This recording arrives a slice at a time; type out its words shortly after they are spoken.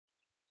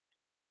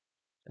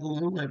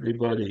Hello,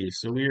 everybody.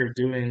 So we are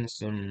doing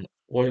some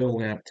oil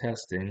lamp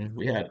testing.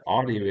 We had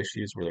audio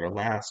issues with our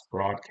last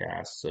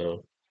broadcast,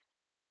 so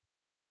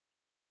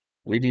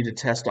we need to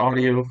test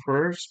audio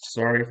first.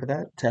 Sorry for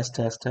that. Test,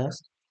 test,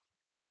 test.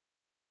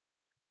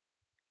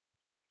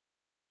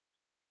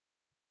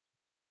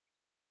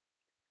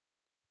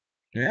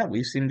 Yeah,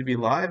 we seem to be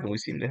live and we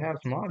seem to have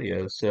some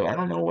audio. So I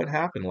don't know what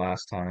happened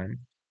last time.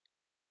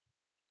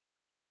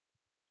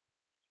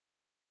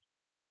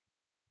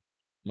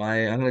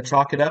 I'm gonna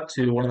chalk it up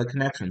to one of the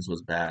connections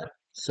was bad.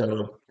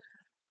 So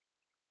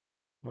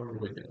what are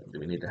we doing? Do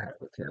we need to have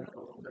the camera a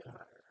little bit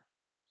higher?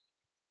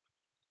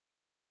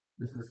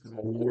 This is some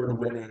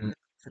award-winning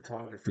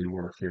photography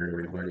work here,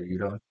 everybody. You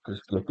don't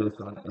just get this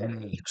on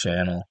any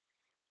channel.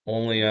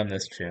 Only on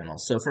this channel.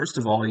 So first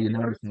of all, you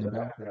notice in the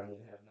background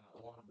we have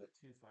not one but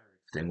two fire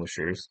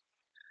extinguishers.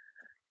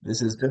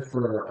 This is just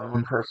for our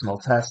own personal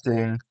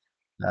testing.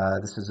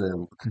 This is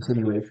a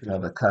continuation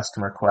of a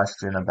customer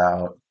question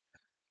about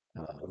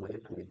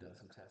Wick. We've done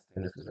some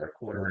testing. This is our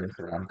quarter-inch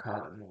round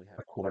cotton. We have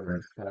a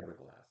quarter-inch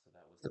fiberglass. So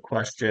that was the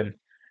question.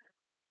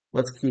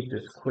 Let's keep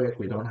this quick.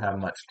 We don't have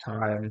much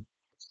time.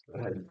 Go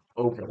ahead and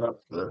open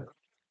up the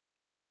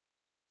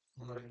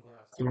sliding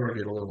glass door,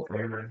 get a little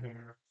air in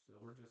here. So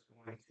we're just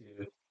going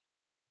to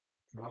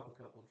drop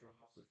a couple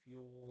drops of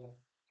fuel.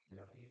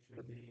 Now, each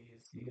of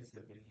these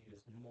have been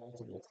used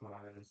multiple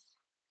times.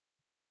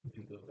 If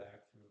you go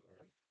back through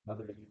our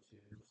other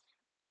YouTubes,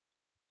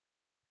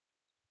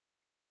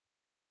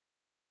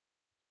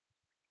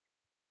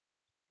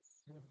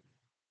 so make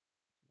sure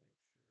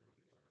we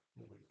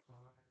are fully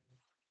primed.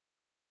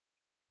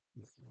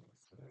 This one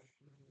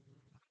especially.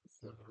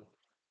 So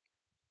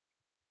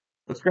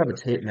let's grab a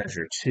tape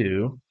measure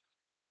too.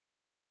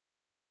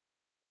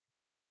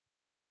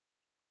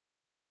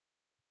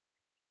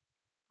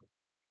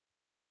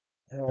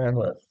 And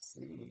let's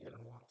see. I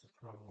want to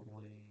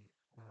probably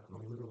have a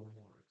little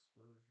more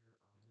exposure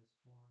on this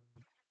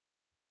one.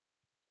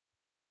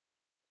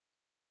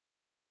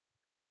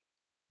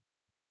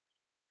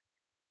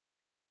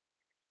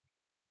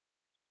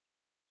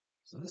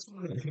 So this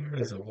one here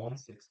is a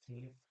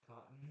 1/16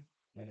 cotton,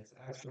 and it's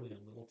actually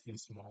a little too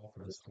small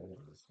for this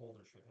holder. This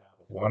holder should have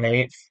a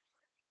 1/8,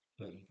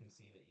 but you can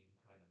see that you can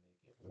kind of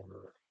make it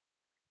work,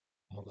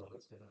 although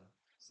it's gonna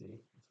tend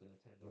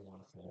to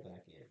want to fall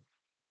back in,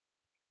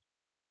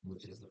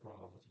 which is the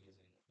problem with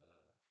using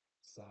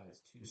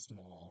size too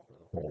small for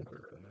the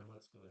holder. And then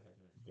let's go ahead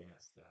and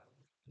advance that a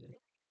little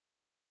bit.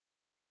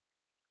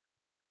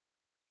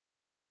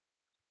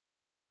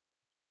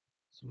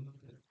 So we're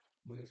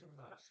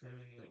not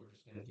trimming it, we're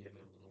just gonna give it a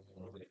little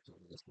more width to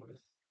this with.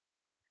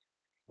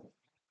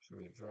 Sure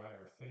we dry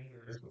our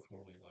fingers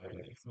before we light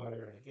any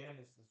fire. And again,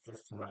 this is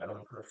just for my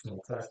own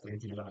personal testing.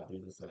 Do not do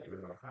this at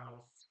your own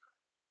house.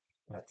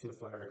 Have two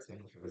fire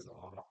extinguishers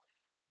off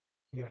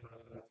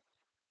camera.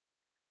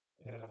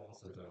 And I've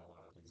also done a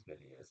lot of these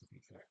videos if you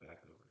check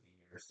back over the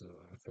years, so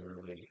I'm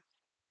fairly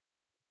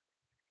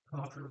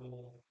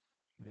comfortable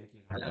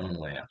making my own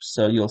lamps.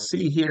 So you'll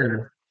see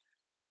here,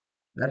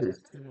 that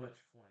is too much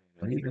flame.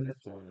 And even this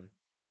one,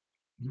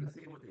 you can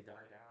see what they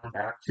die down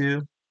back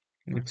to.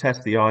 Let me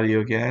test the audio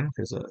again,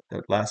 because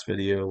that last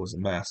video was a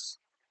mess.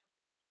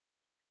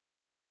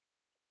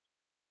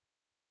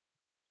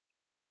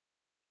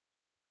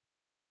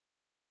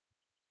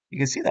 You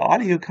can see the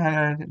audio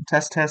kind of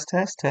test, test,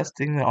 test,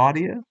 testing the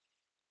audio.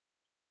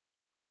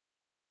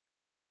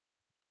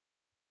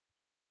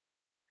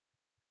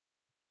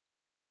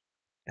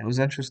 It was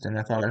interesting.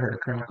 I thought I heard a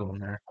crackle in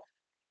there.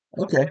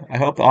 Okay, I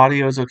hope the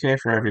audio is okay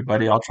for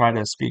everybody. I'll try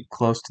to speak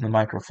close to the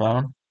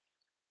microphone.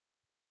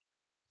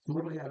 So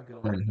what do we have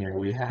going here?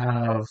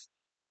 Let's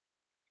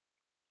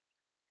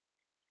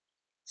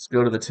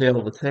go to the tail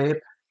of the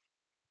tape.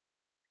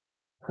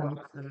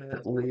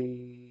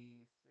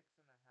 Approximately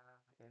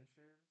 6.5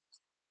 inches.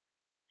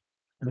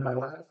 In my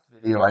last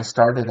video, I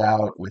started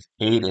out with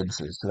 8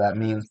 inches, so that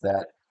means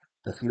that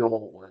the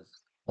fuel was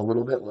a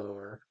little bit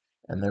lower,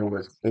 and there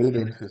was 8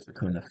 inches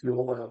between the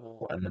fuel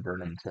level and the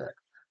burning tip.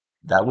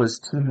 That was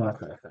too much,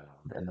 I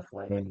found, and the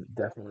flame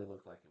definitely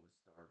looked like it was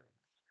starting.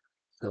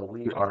 So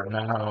we are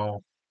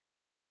now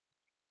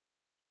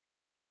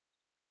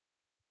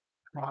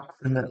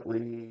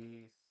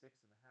approximately 6.5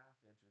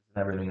 inches, and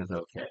everything is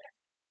okay.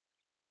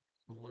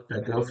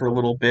 I go for a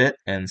little bit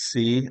and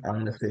see. I'm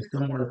going to say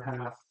somewhere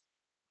past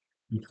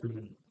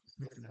between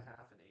 6.5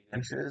 and 8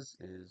 inches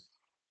is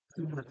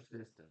too much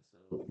distance.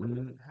 So when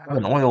you have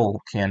an oil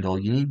candle,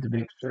 you need to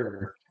make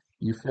sure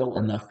you fill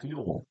enough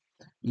fuel.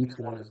 Each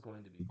one is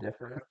going to be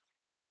different.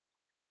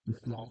 The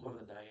smaller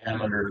the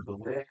diameter of the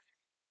wick,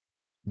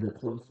 the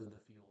closer the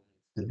fuel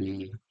needs to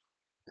be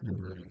to the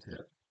burning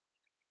tip.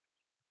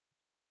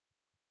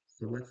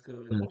 So let's go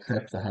and we'll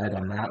check the height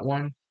on that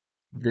one.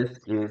 This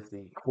is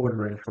the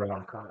quarter-inch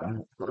round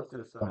cotton. So let's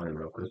do a summary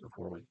real quick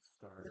before we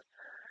start.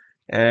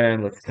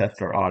 And let's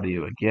test our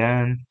audio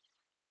again.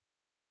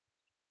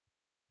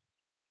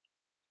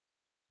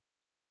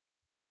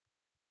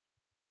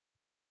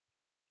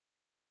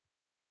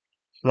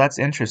 So that's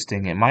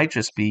interesting. It might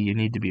just be you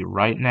need to be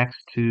right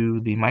next to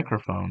the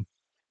microphone.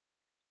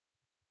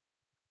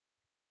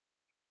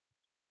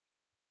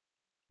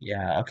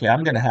 Yeah, okay,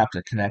 I'm gonna have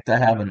to connect. I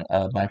have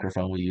a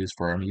microphone we use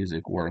for our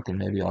music work, and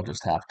maybe I'll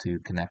just have to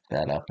connect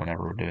that up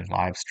whenever we're doing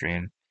live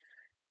stream.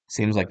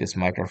 Seems like this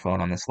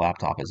microphone on this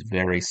laptop is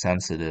very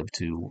sensitive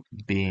to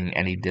being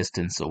any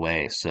distance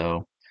away.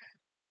 So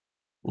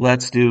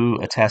let's do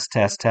a test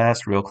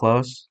real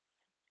close.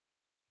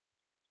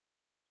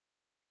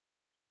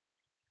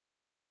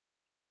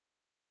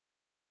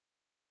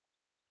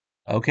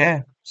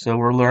 Okay, so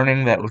we're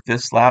learning that with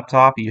this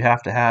laptop, you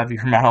have to have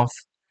your mouth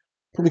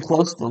pretty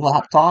close to the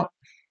laptop,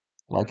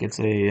 like it's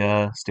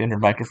a standard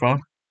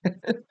microphone.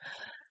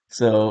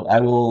 So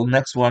I will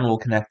next one we'll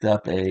connect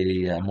up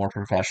a more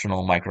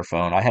professional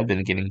microphone. I have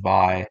been getting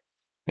by.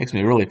 Makes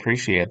me really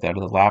appreciate that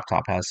the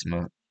laptop has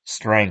some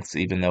strengths,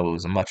 even though it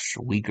was a much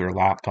weaker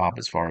laptop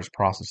as far as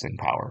processing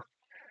power.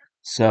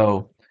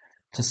 So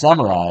to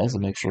summarize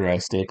and make sure I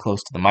stay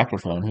close to the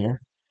microphone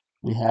here,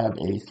 we have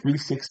a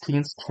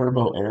 3/16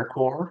 turbo air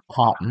core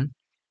cotton.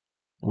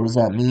 What does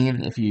that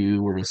mean? If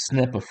you were to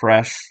snip a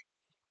fresh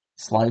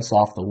slice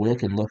off the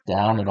wick and look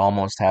down,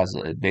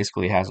 it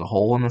basically has a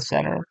hole in the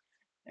center,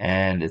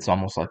 and it's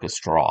almost like a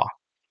straw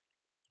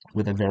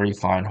with a very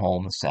fine hole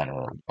in the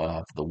center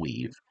of the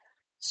weave.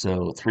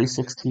 So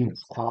 3/16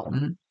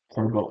 cotton,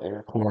 turbo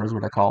air core is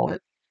what I call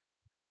it.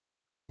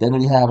 Then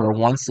we have our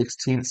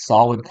 1/16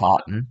 solid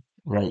cotton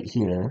right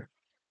here.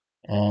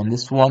 And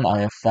this one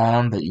I have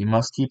found that you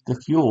must keep the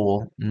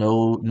fuel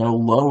no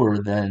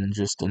lower than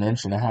just an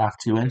inch and a half,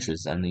 2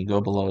 inches. And you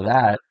go below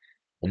that,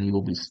 and you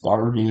will be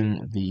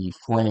starving the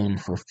flame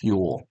for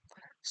fuel.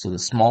 So the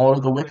smaller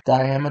the wick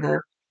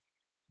diameter,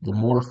 the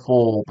more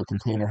full the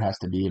container has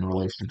to be in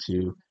relation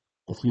to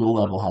the fuel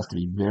level has to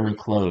be very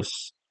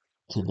close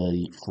to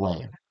the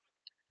flame.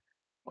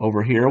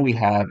 Over here we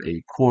have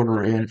a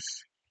 1/4 inch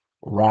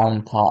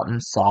round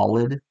cotton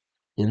solid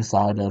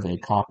inside of a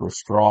copper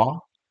straw.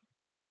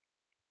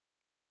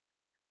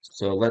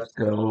 So let's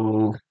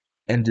go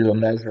and do a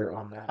measure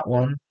on that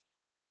one.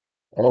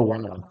 Oh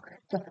wow.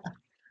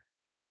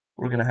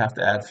 We're gonna have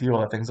to add fuel.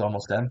 That thing's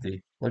almost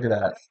empty. Look at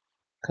that.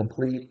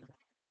 Complete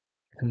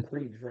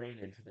complete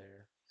drainage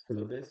there.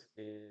 So this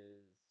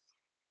is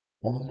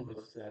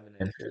almost 7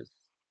 inches.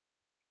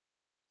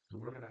 So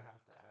we're gonna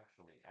have to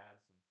actually add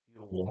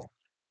some fuel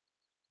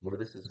where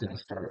this is gonna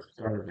start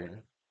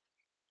starving.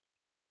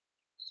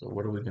 So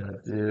what are we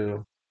gonna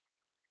do?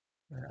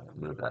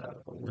 Move that out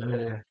of the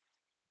way.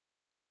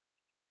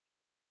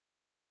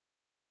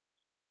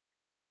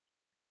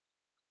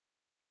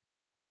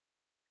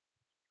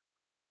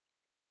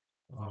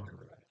 All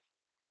right.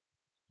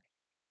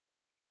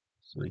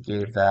 So we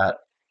gave that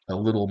a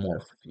little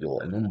more fuel.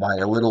 And then by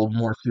a little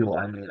more fuel,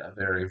 I mean a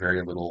very,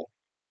 very little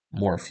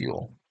more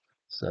fuel.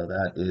 So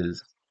that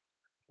is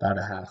about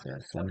a 1/2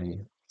 inch. Let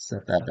me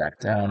set that back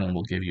down and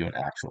we'll give you an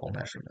actual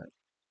measurement.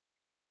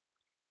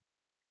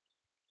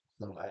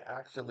 So I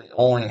actually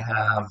only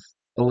have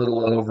a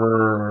little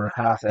over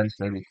 1/2 inch,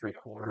 maybe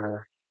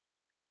 3/4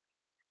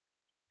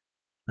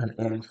 an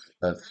inch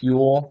of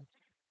fuel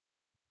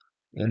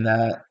in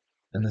that.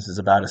 And this is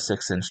about a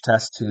 6 inch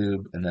test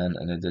tube and then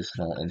an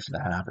additional inch and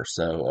a half or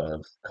so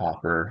of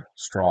copper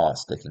straw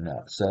sticking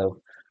up.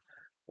 So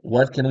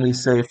what can we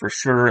say for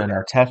sure in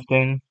our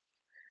testing?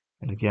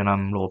 And again,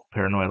 I'm a little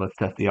paranoid. Let's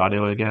test the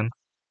audio again.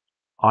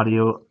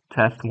 Audio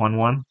test 1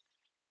 1.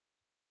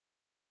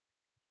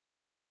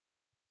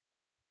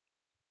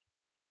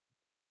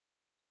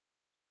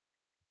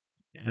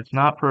 It's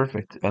not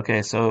perfect.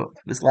 Okay, so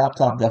this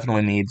laptop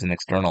definitely needs an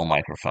external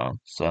microphone.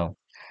 So,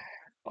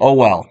 oh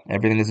well,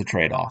 everything is a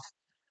trade-off.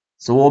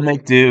 So we'll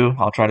make do.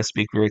 I'll try to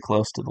speak very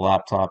close to the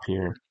laptop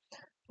here.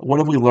 What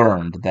have we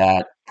learned?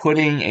 That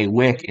putting a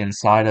wick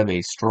inside of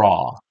a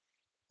straw,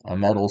 a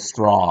metal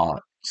straw,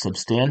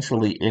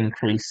 substantially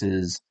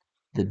increases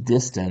the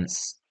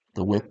distance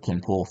the wick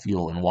can pull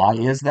fuel. And why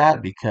is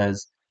that?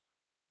 Because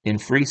in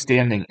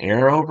freestanding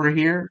air over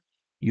here,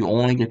 you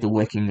only get the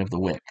wicking of the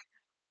wick.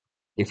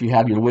 If you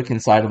have your wick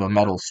inside of a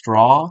metal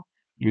straw,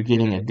 you're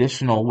getting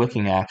additional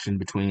wicking action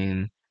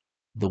between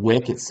the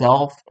wick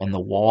itself and the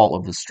wall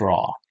of the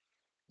straw.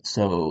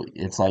 So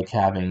it's like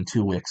having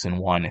two wicks in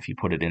one if you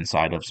put it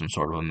inside of some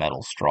sort of a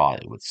metal straw,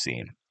 it would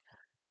seem.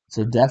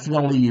 So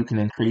definitely you can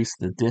increase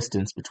the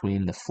distance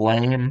between the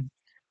flame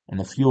and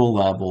the fuel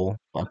level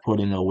by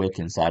putting a wick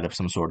inside of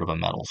some sort of a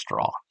metal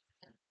straw.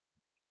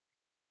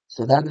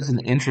 So that is an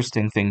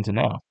interesting thing to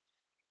know.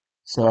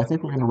 So I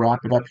think we're going to wrap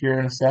it up here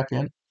in a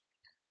second.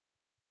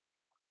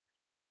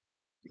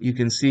 You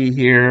can see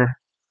here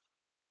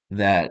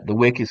that the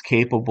wick is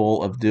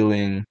capable of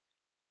doing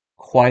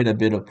quite a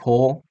bit of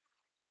pull.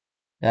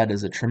 That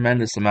is a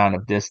tremendous amount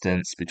of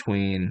distance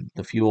between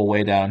the fuel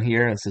way down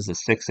here. This is a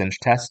 6 inch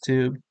test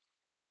tube,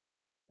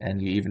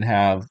 and you even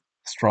have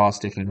straw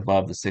sticking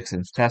above the 6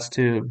 inch test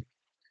tube.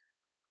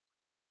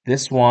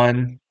 This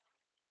one,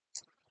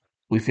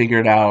 we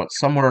figured out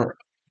somewhere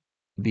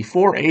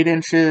before 8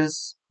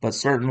 inches, but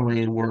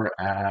certainly we're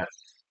at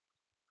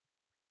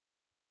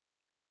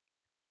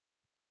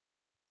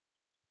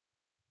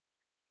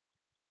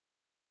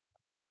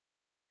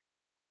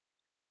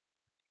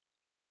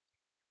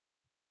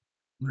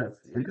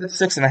A good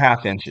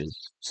 6.5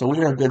 inches. So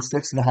we're a good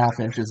 6.5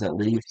 inches at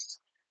least,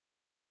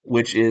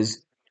 which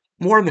is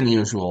more than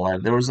usual.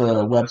 There was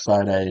a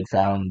website I had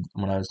found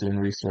when I was doing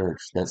research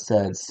that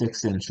said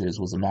 6 inches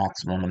was a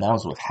maximum, and that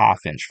was with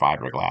half-inch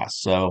fiberglass.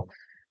 So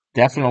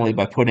definitely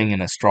by putting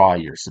in a straw,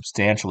 you're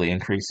substantially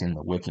increasing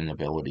the wicking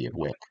ability of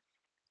wick.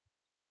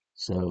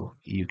 So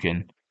you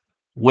can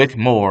wick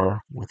more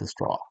with a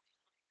straw.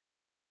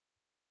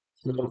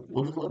 So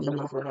we'll just let that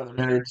go for another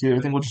minute or two. I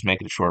think we'll just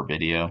make it a short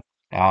video.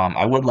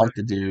 I would like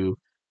to do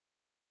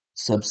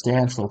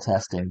substantial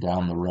testing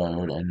down the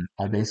road, and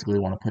I basically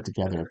want to put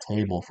together a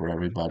table for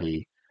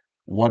everybody.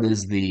 What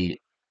is the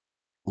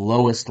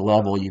lowest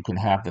level you can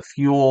have the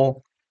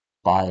fuel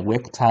by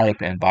wick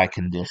type and by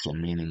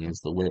condition? Meaning, is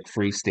the wick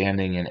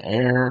freestanding in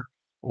air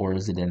or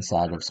is it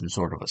inside of some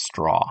sort of a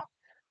straw?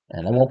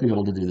 And I won't be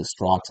able to do the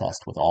straw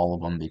test with all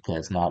of them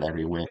because not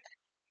every wick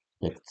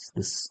fits.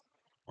 This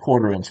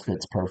 1/4 inch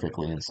fits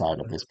perfectly inside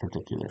of this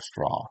particular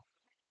straw.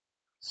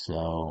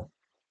 So,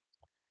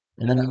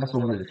 and then I also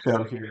wanted to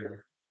show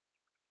here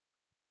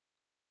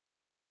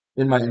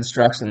in my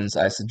instructions,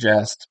 I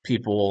suggest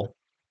people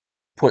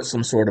put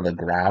some sort of a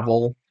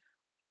gravel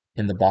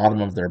in the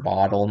bottom of their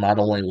bottle. Not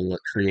only will it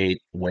create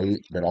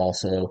weight, but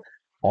also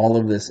all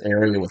of this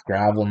area with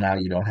gravel now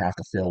you don't have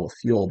to fill with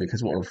fuel,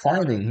 because what we're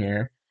finding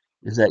here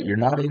is that you're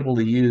not able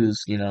to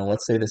use,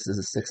 let's say this is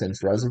a 6 inch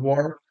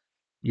reservoir,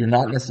 you're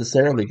not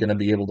necessarily going to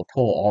be able to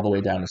pull all the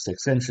way down to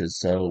 6 inches.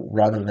 So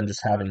rather than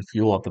just having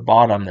fuel at the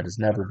bottom that is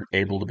never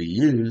able to be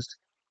used,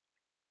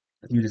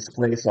 you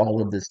displace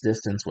all of this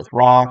distance with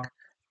rock,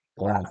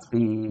 glass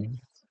beads.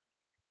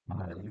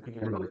 You can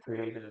get really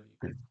creative. You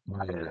could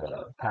buy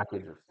a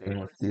package of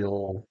stainless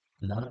steel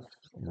nuts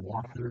and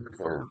washers,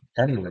 or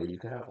anyway, you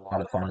could have a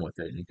lot of fun with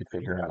it. You could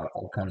figure out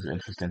all kinds of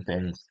interesting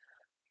things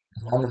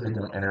as long as they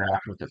don't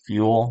interact with the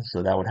fuel.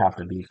 So that would have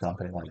to be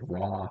something like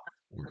rock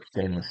or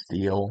stainless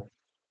steel.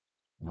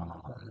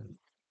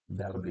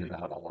 That would be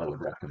about all I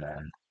would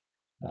recommend.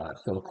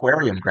 So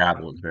aquarium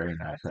gravel is very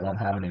nice. I don't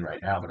have any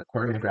right now, but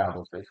aquarium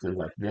gravel is basically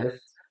like this,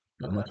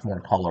 but much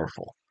more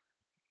colorful.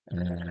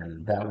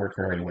 And that worked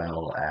very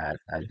well I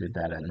did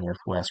that at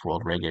Northwest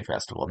World Reggae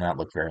Festival, and that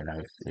looked very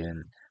nice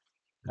in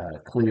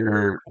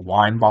clear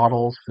wine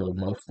bottles filled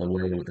most of the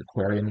way with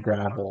aquarium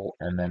gravel,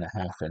 and then a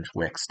half-inch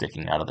wick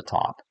sticking out of the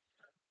top.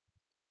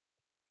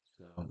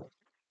 So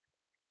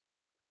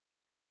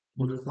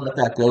we'll just let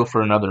that go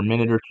for another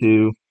minute or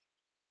two.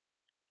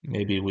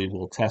 Maybe we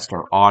will test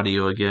our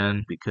audio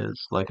again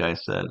because, like I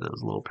said, I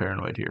was a little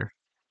paranoid here.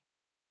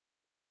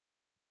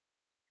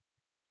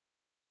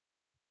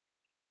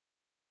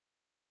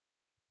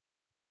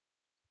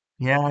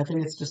 Yeah, I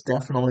think it's just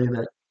definitely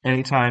that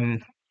anytime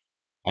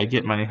I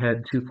get my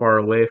head too far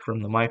away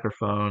from the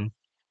microphone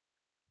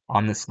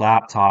on this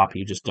laptop,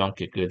 you just don't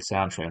get good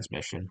sound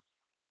transmission.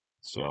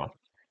 So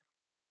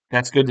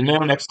that's good to know.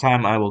 Next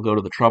time I will go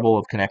to the trouble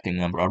of connecting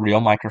a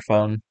real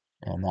microphone,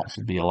 and that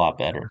should be a lot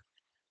better.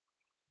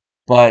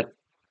 But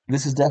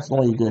this is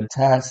definitely a good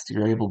test.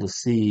 You're able to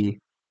see,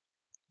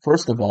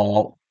 first of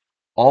all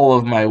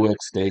of my wick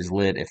stays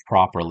lit if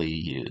properly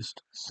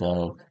used.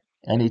 So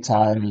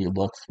anytime you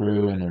look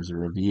through and there's a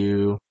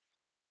review,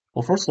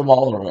 well, first of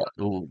all,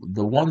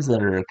 the ones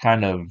that are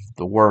kind of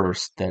the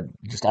worst that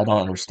just I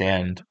don't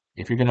understand.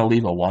 If you're going to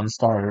leave a 1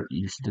 star,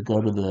 you should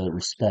go to the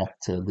respect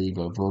to leave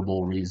a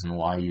verbal reason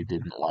why you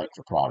didn't like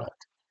the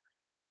product.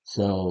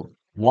 So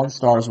 1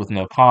 stars with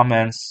no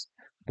comments,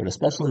 but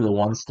especially the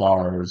 1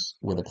 stars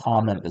with a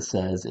comment that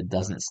says it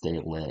doesn't stay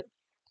lit.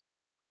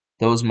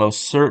 Those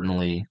most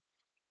certainly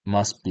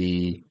must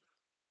be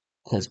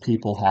because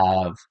people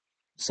have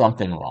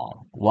something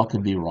wrong. What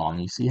could be wrong?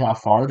 You see how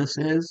far this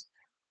is,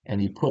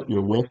 and you put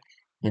your wick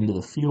into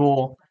the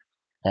fuel,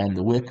 and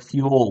the wick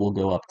fuel will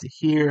go up to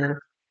here.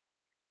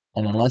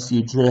 And unless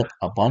you drip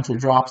a bunch of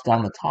drops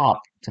down the top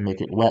to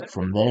make it wet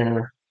from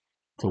there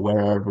to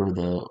wherever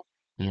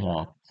you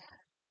know,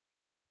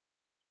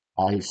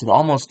 I should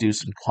almost do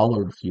some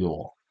colored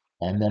fuel.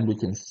 And then we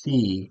can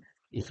see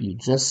if you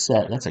just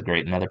that's a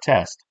great another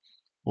test.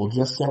 We'll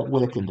just set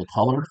wick into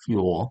colored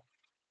fuel,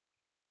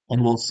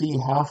 and we'll see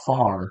how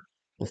far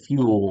the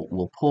fuel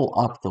will pull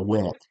up the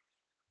wick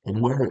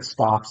and where it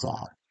stops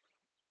at.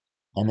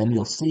 And then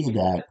you'll see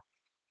that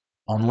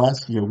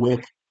unless your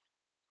wick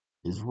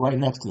is right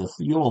next to the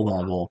fuel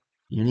level,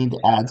 you need to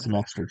add some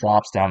extra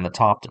drops down the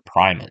top to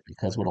prime it,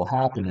 because what'll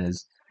happen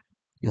is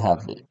you'll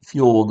have the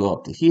fuel will go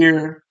up to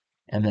here,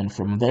 and then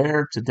from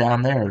there to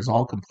down there is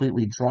all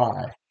completely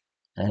dry,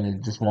 and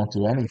it just won't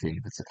do anything.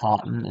 If it's a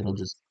cotton, it'll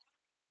just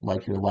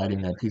like you're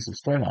lighting a piece of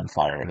string on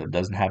fire. If it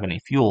doesn't have any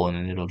fuel in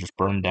it, it'll just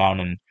burn down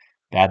and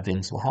bad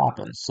things will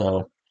happen.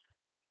 So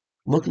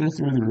looking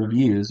through the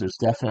reviews, there's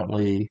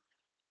definitely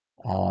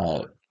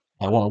uh,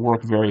 I want to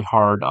work very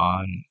hard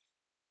on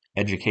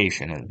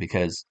education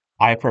because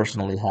I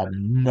personally had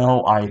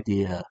no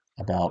idea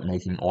about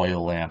making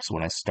oil lamps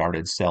when I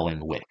started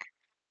selling wick.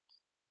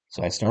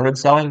 So I started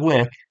selling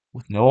wick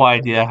with no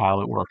idea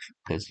how it works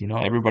because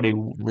everybody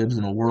lives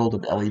in a world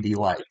of LED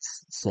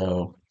lights.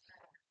 So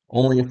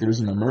only if there's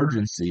an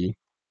emergency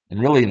And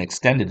really, an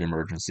extended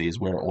emergency is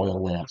where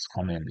oil lamps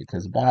come in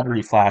because a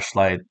battery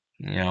flashlight,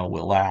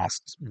 will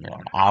last, an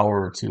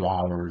hour or 2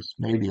 hours,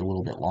 maybe a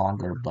little bit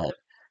longer. But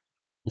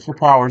if your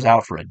power's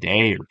out for a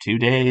day or 2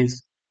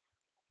 days,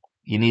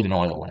 you need an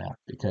oil lamp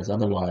because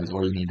otherwise,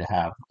 or you need to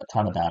have a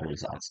ton of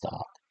batteries on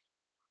stock.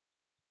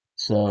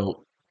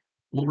 So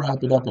we'll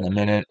wrap it up in a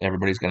minute.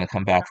 Everybody's going to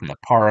come back from the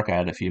park. I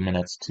had a few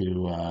minutes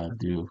to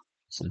do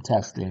some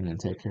testing and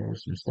take care of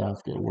some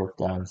stuff, get work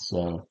done.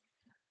 So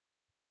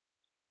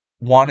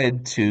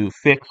wanted to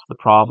fix the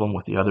problem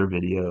with the other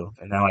video,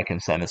 and now I can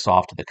send this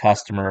off to the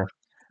customer.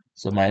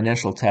 So my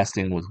initial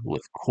testing was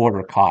with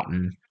quarter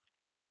cotton.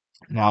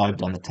 Now I've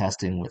done the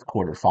testing with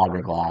quarter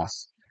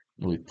fiberglass.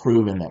 And we've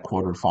proven that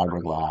quarter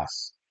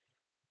fiberglass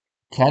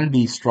can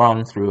be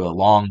strung through a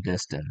long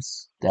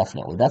distance.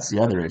 Definitely. That's the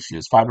other issue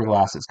is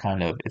fiberglass is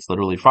it's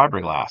literally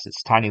fiberglass.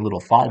 It's tiny little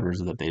fibers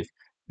that they've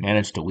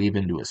managed to weave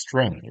into a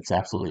string. It's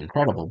absolutely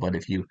incredible. But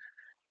if you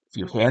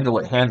handle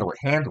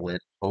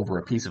it over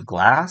a piece of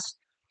glass,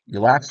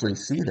 you'll actually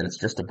see that it's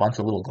just a bunch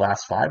of little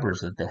glass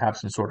fibers that they have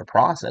some sort of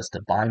process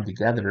to bind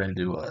together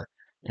into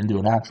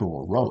an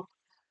actual rope.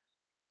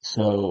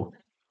 So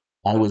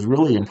I was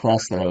really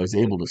impressed that I was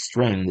able to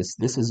string this.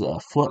 This is a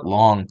foot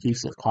long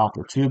piece of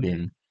copper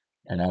tubing,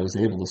 and I was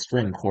able to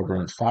string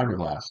quarter-inch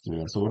fiberglass through.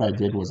 And so what I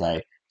did was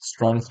I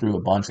strung through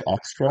a bunch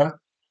extra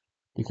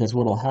because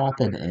what'll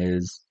happen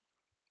is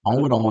I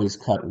would always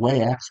cut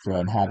way extra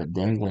and have it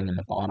dangling in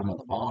the bottom of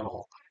the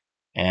bottle,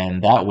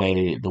 and that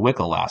way the wick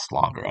will last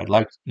longer.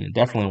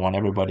 Definitely want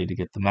everybody to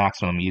get the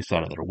maximum use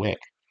out of their wick.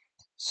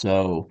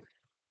 So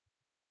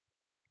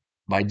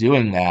by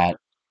doing that,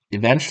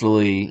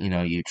 eventually,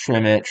 you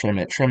trim it, trim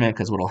it, trim it,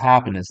 because what'll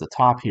happen is the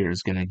top here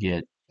is going to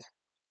get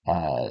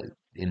uh,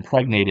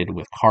 impregnated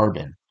with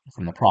carbon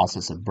from the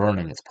process of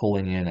burning. It's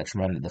pulling in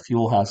the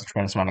fuel has a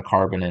tremendous amount of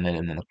carbon in it,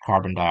 and then the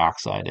carbon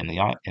dioxide in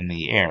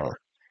the air,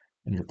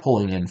 and you're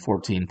pulling in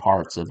 14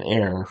 parts of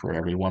air for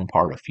every 1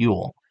 part of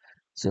fuel.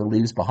 So it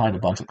leaves behind a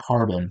bunch of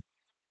carbon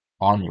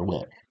on your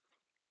wick.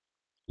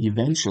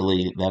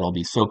 Eventually, that'll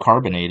be so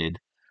carbonated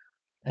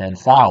and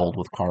fouled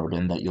with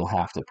carbon that you'll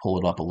have to pull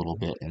it up a little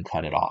bit and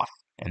cut it off.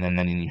 And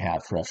then you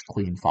have fresh,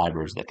 clean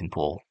fibers that can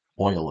pull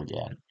oil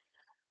again.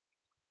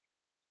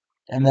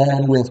 And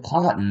then with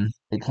cotton,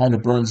 it kind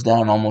of burns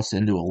down almost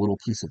into a little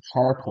piece of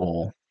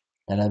charcoal.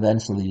 And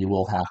eventually you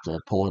will have to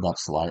pull it up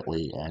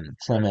slightly and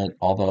trim it.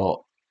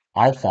 Although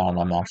I found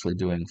I'm actually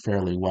doing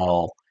fairly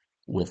well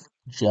with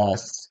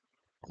just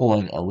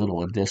pulling a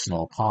little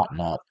additional cotton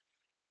up,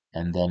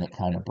 and then it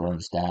kind of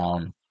burns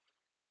down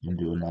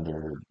into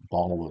another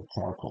ball of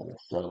charcoal.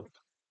 So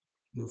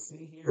you'll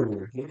see here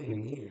we're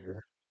getting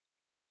near.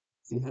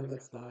 See how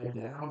that's died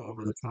down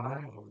over the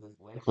time, over the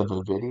length of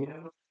the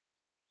video?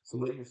 So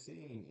what you're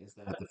seeing is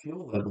that the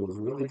fuel level is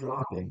really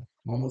dropping,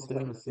 almost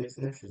down to 6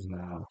 inches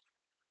now.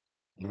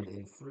 And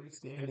in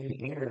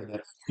freestanding air,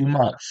 that's too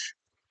much.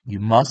 You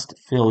must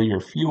fill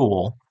your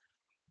fuel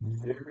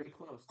very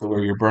close to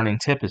where your burning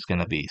tip is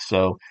going to be.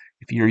 So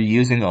if you're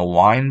using a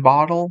wine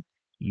bottle,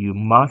 you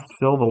must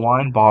fill the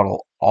wine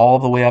bottle all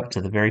the way up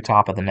to the very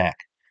top of the neck.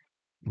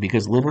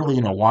 Because literally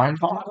in a wine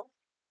bottle,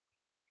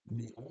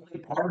 the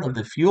only part of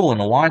the fuel in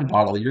a wine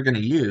bottle you're going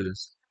to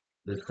use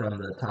is from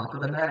the top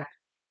of the neck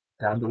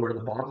down to where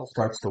the bottle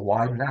starts to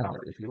widen out.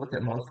 If you look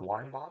at most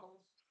wine bottles,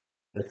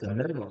 it's a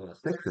minimum of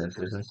 6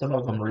 inches, and some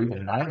of them are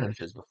even 9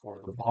 inches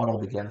before the bottle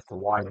begins to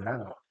widen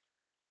out.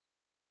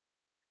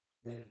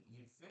 And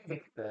you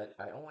think that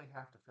I only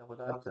have to fill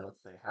it up to,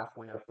 let's say,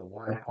 halfway up the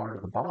wide part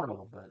of the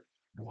bottle, but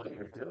what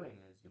you're doing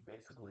is you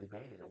basically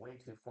made it way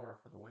too far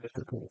for the wick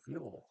to pull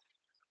fuel.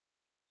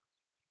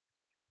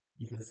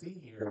 You can see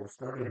here we're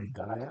starting to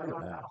die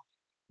out now.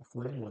 The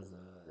flame was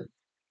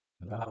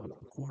about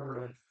a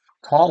quarter inch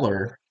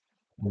taller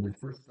when we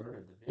first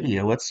started the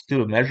video. Let's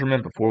do a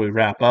measurement before we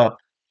wrap up.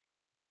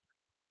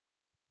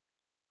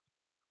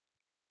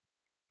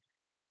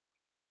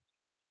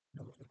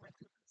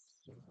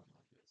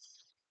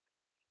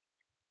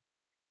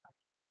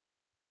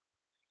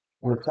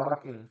 We're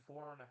talking 4.5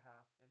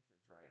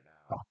 inches right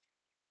now.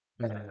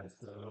 And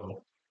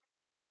so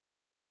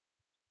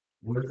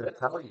what does that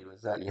tell you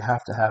is that you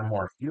have to have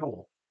more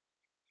fuel.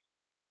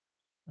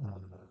 Nice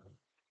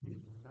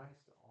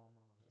to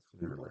almost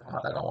be really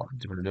hot. I don't want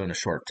to, we're doing a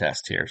short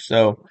test here.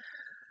 So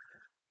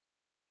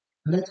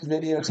next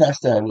video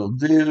test that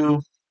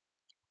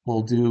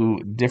we'll do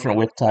different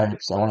wick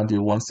types. I want to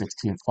do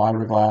 1/16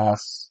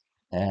 fiberglass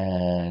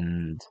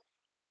and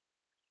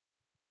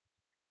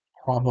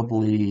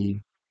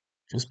probably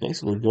just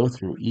basically go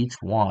through each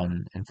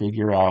one and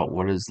figure out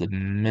what is the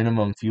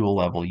minimum fuel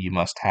level you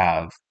must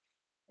have,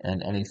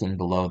 and anything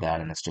below that,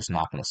 and it's just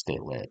not going to stay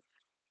lit.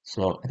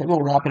 So I think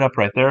we'll wrap it up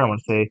right there. I want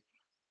to say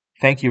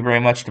thank you very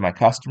much to my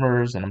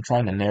customers, and I'm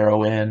trying to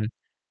narrow in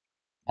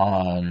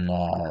on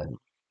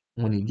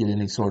when you get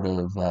any sort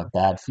of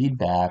bad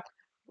feedback,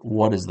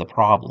 what is the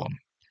problem?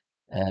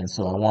 And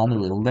so I want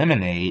to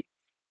eliminate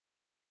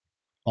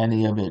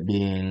any of it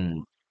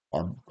being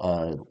a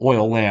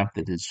oil lamp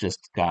that has just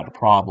got a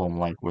problem,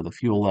 like where the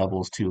fuel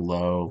level is too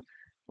low,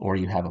 or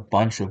you have a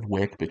bunch of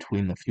wick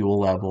between the fuel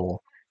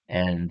level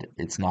and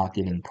it's not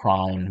getting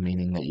primed,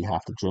 meaning that you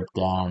have to drip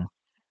down.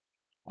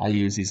 I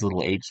use these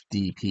little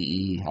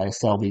HDPE. I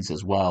sell these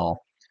as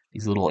well.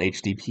 These little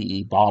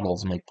HDPE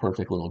bottles make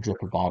perfect little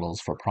dripper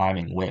bottles for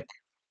priming wick.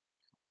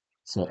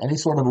 So any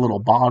sort of little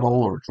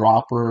bottle or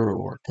dropper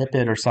or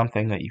tippet or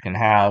something that you can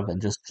have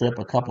and just drip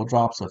a couple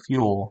drops of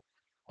fuel.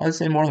 I'd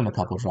say more than a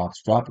couple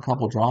drops. Drop a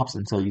couple drops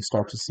until you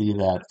start to see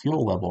that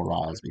fuel level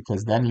rise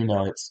because then you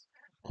know it's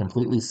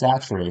completely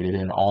saturated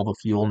and all the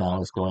fuel now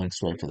is going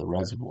straight to the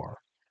reservoir.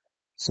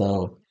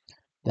 So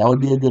that would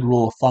be a good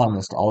rule of thumb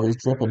is to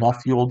always drip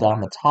enough fuel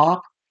down the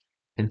top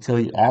until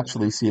you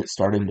actually see it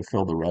starting to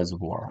fill the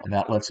reservoir. And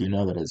that lets you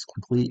know that it's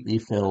completely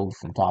filled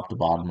from top to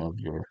bottom of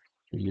you're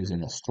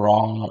using a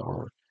straw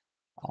or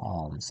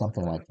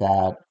something like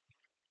that.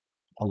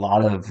 A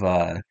lot of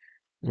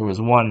there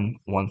was one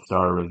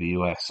star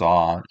review I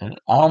saw, and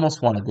I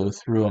almost want to go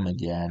through them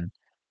again.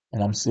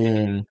 And I'm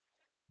seeing,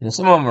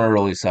 some of them are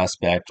really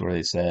suspect, where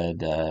they said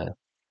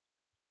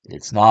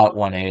it's not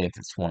 1/8,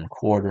 it's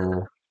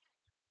 1/4,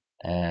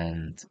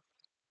 and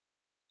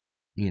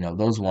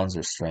those ones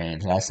are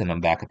strange. And I sent them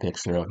back a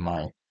picture of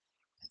my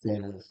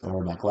stainless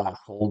or my glass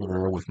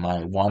holder with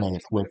my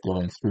 1/8 wick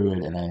going through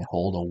it, and I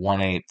hold a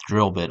 1/8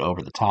 drill bit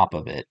over the top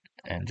of it,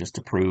 and just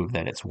to prove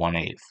that it's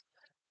 1/8.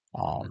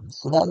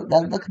 So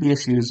that could be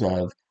issues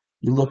of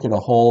you look at a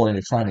hole and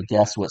you're trying to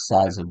guess what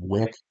size of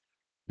wick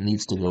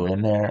needs to go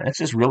in there. It's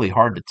just really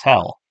hard to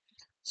tell.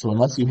 So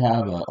unless you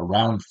have a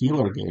round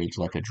feeler gauge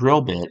like a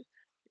drill bit,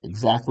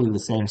 exactly the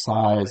same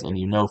size, and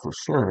you know for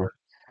sure.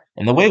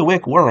 And the way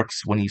wick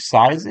works, when you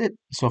size it,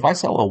 so if I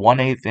sell a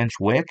 1/8 inch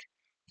wick,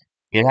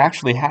 it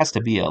actually has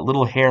to be a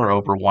little hair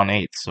over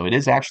 1/8. So it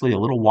is actually a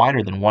little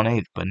wider than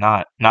 1/8, but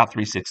not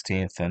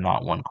 3/16 and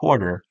not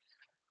 1/4.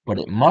 But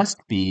it must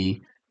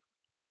be,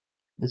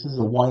 this is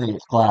a 1/8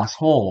 glass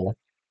hole.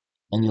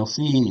 And you'll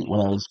see when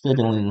I was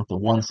fiddling with the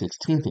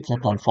 1/16, it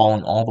kept on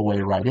falling all the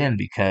way right in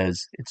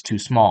because it's too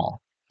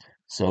small.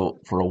 So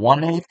for a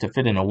 1/8 to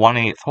fit in a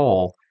 1/8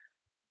 hole,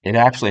 it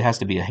actually has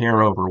to be a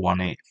hair over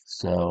 1/8.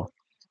 So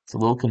it's a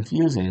little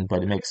confusing,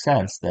 but it makes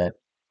sense that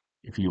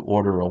if you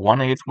order a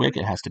 1/8 wick,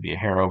 it has to be a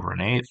hair over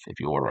an eighth. If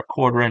you order a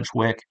 1/4 inch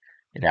wick,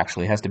 it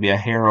actually has to be a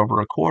hair over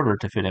a quarter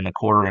to fit in a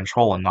 1/4 inch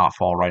hole and not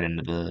fall right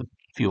into the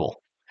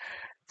fuel.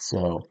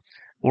 So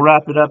we'll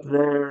wrap it up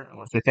there. I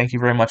want to say thank you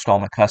very much to all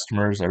my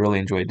customers. I really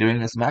enjoy doing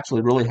this. I'm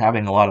actually really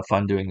having a lot of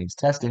fun doing these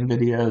testing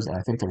videos, and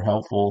I think they're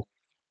helpful.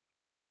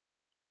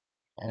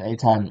 And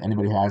anytime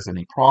anybody has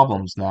any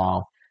problems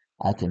now,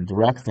 I can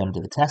direct them to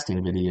the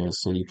testing videos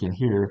so you can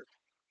hear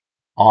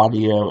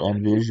audio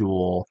and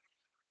visual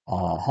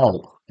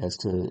help as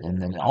to,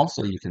 and then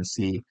also you can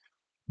see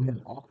we have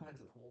all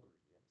kinds of holders.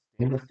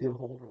 We have a stainless steel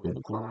holder, we have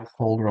a glass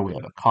holder, we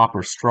have a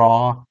copper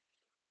straw.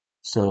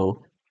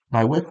 So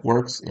my wick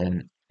works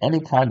in any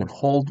kind of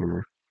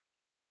holder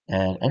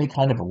and any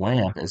kind of a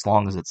lamp as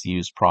long as it's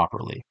used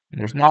properly. And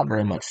there's not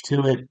very much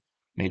to it.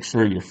 Make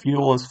sure your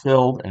fuel is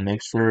filled and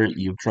make sure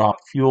you drop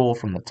fuel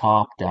from the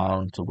top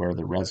down to where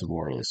the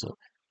reservoir is. So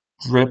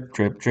drip,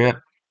 drip, drip,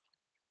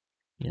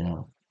 you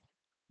know,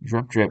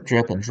 drip, drip,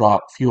 drip, and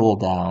drop fuel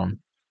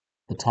down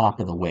the top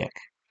of the wick.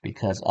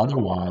 Because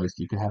otherwise,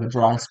 you could have a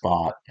dry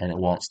spot and it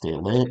won't stay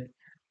lit.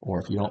 Or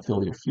if you don't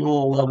fill your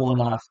fuel level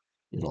enough,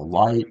 it'll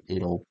light,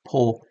 it'll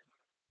pull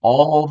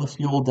all the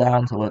fuel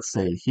down to, let's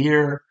say,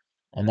 here,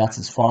 and that's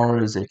as far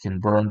as it can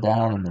burn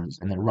down,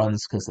 and it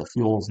runs because the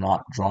fuel's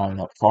not drawing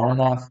up far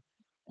enough.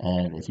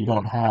 And if you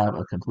don't have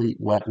a complete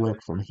wet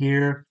wick from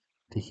here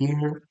to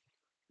here,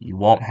 you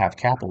won't have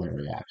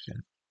capillary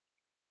action.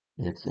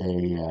 It's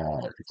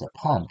a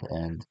pump,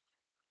 and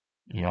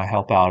I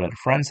help out at a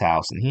friend's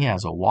house, and he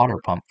has a water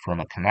pump from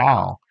a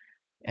canal,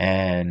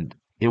 and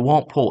it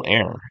won't pull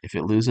air. If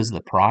it loses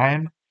the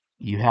prime,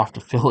 you have to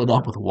fill it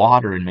up with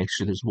water and make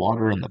sure there's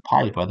water in the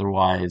pipe.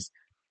 Otherwise,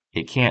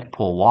 it can't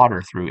pull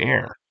water through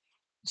air.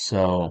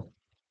 So,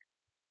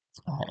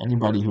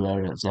 anybody who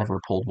has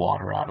ever pulled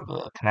water out of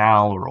a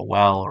canal or a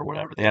well or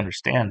whatever, they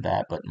understand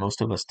that, but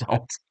most of us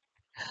don't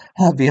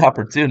have the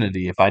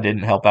opportunity. If I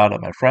didn't help out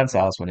at my friend's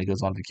house when he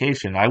goes on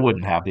vacation, I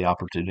wouldn't have the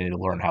opportunity to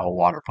learn how a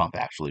water pump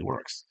actually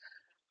works.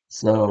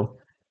 So,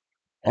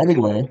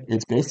 anyway,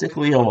 it's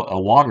basically a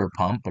water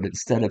pump, but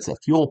instead it's a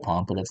fuel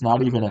pump, and it's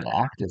not even an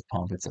active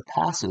pump, it's a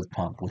passive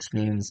pump, which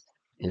means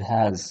it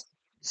has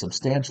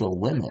substantial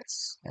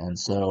limits. And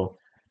so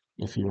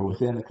if you're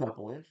within a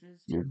couple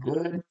inches, you're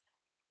good.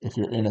 If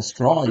you're in a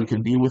straw, you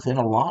can be within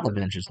a lot of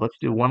inches. Let's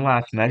do one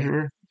last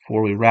measure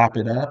before we wrap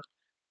it up.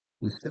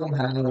 We still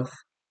have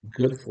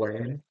good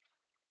flame.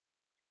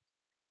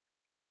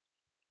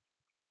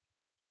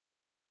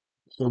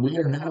 So we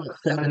are now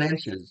at 7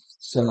 inches.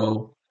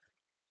 So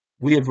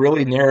we have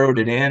really narrowed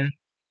it in.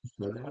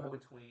 So now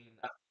between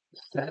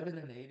 7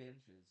 and 8 inches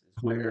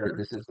is where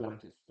this is going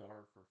to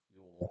starve for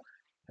fuel.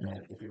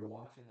 And if you're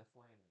watching the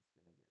flame,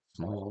 it's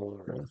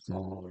going to get smaller and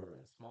smaller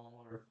and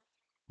smaller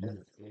as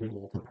it's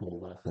able to pull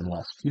less and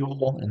less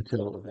fuel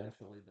until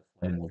eventually the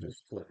flame will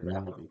just flicker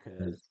out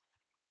because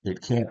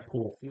it can't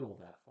pull fuel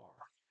that far.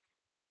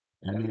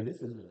 I mean, this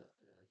is a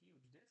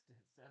huge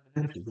distance,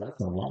 7 inches.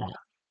 That's a lot.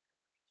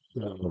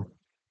 So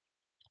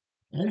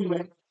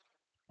anyway,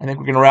 I think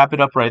we're gonna wrap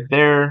it up right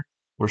there.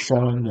 We're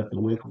showing that the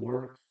wick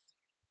works.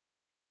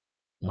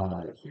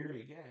 Here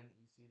again,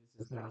 you see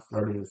this is now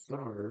starting to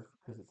starve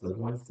because it's a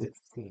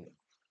 1/16.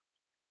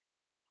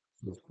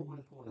 So it's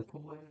pulling, pulling,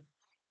 pulling.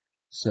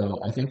 So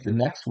I think the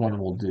next one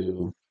we'll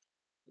do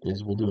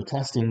is we'll do a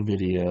testing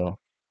video.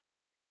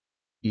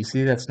 You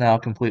see that's now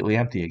completely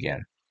empty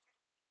again.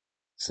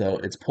 So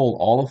it's pulled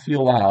all the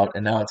fuel out,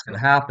 and now what's going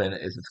to happen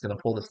is it's going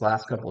to pull this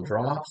last couple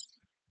drops.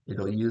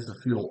 It'll use the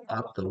fuel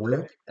up the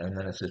wick, and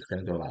then it's just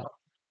going to go out.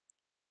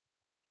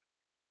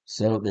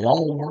 So they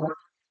all work.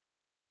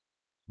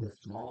 The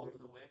smaller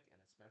the wick,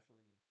 and especially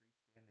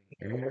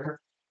in freestanding air,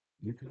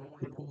 you can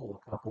only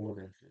pull a couple of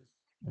inches,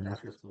 and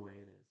that's just the way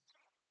it is.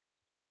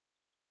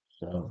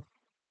 So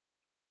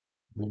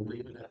we'll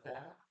leave it at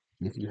that.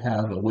 If you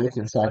have a wick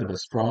inside of a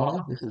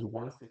straw, this is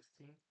 1/16. This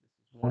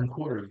is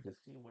 1/4. You can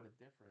see what a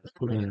difference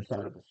putting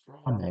inside of a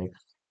straw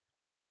makes.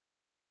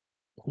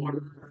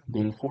 Quarter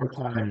being 4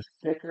 times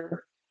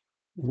thicker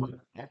with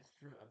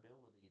extra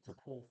ability to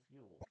pull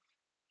fuel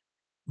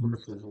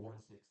versus a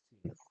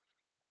 1/16.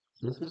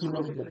 So this is a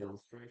really good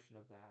illustration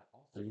of that.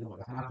 Also,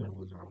 what happened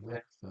was our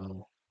wick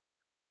fell.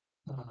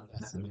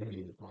 That's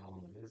maybe the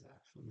problem it is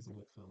actually, is the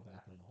wick fell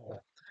back in the hole.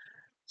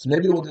 So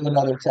maybe we'll do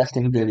another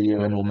testing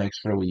video and we'll make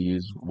sure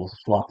we'll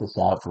swap this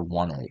out for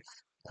 1/8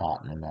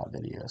 cotton in that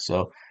video.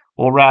 So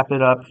we'll wrap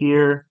it up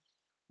here.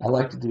 I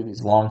like to do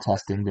these long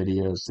testing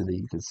videos so that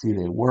you can see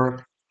they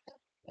work.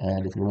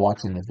 And if you're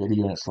watching the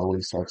video and it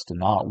slowly starts to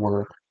not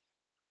work,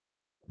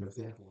 for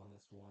example, on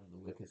this one, the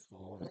wick is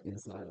falling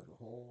inside of the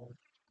hole.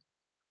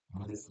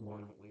 On this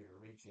one, we are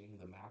reaching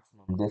the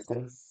maximum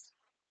distance.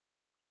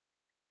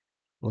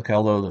 Look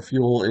how low the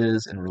fuel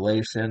is in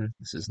relation.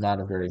 This is not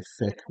a very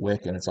thick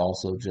wick, and it's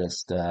also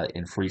just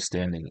in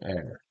freestanding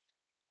air.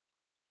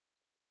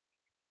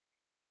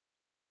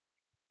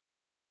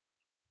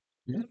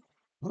 Yeah.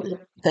 Okay.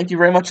 Thank you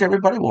very much,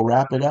 everybody. We'll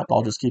wrap it up.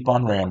 I'll just keep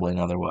on rambling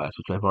otherwise,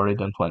 which I've already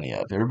done plenty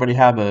of. Everybody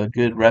have a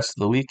good rest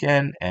of the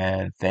weekend,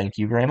 and thank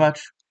you very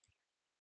much.